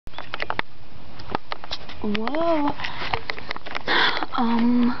Whoa.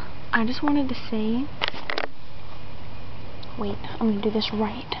 I just wanted to say, wait, I'm gonna do this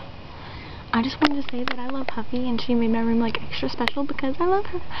right. I just wanted to say that I love Puffy, and she made my room like extra special because I love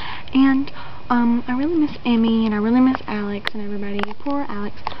her. And I really miss Emmy, and I really miss Alex and everybody. Poor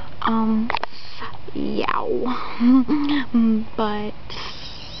Alex. Yeah. But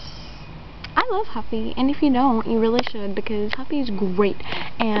I love Huffy, and if you don't, you really should, because Huffy is great.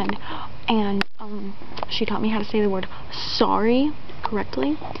 And she taught me how to say the word sorry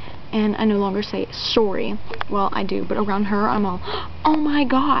correctly, and I no longer say sorry. Well, I do, but around her, I'm all, oh my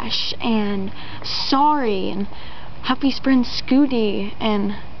gosh, and sorry, and Huffy's friend Scooty,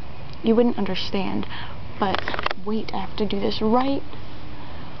 and you wouldn't understand. But wait, I have to do this right.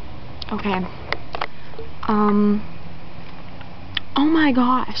 Okay. Oh my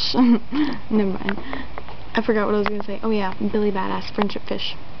gosh. Never mind. I forgot what I was going to say. Oh yeah, Billy Badass, Friendship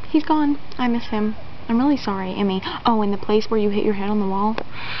Fish. He's gone. I miss him. I'm really sorry, Emmy. Oh, and the place where you hit your head on the wall?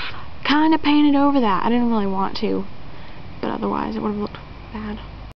 Kinda painted over that. I didn't really want to, but otherwise it would have looked bad.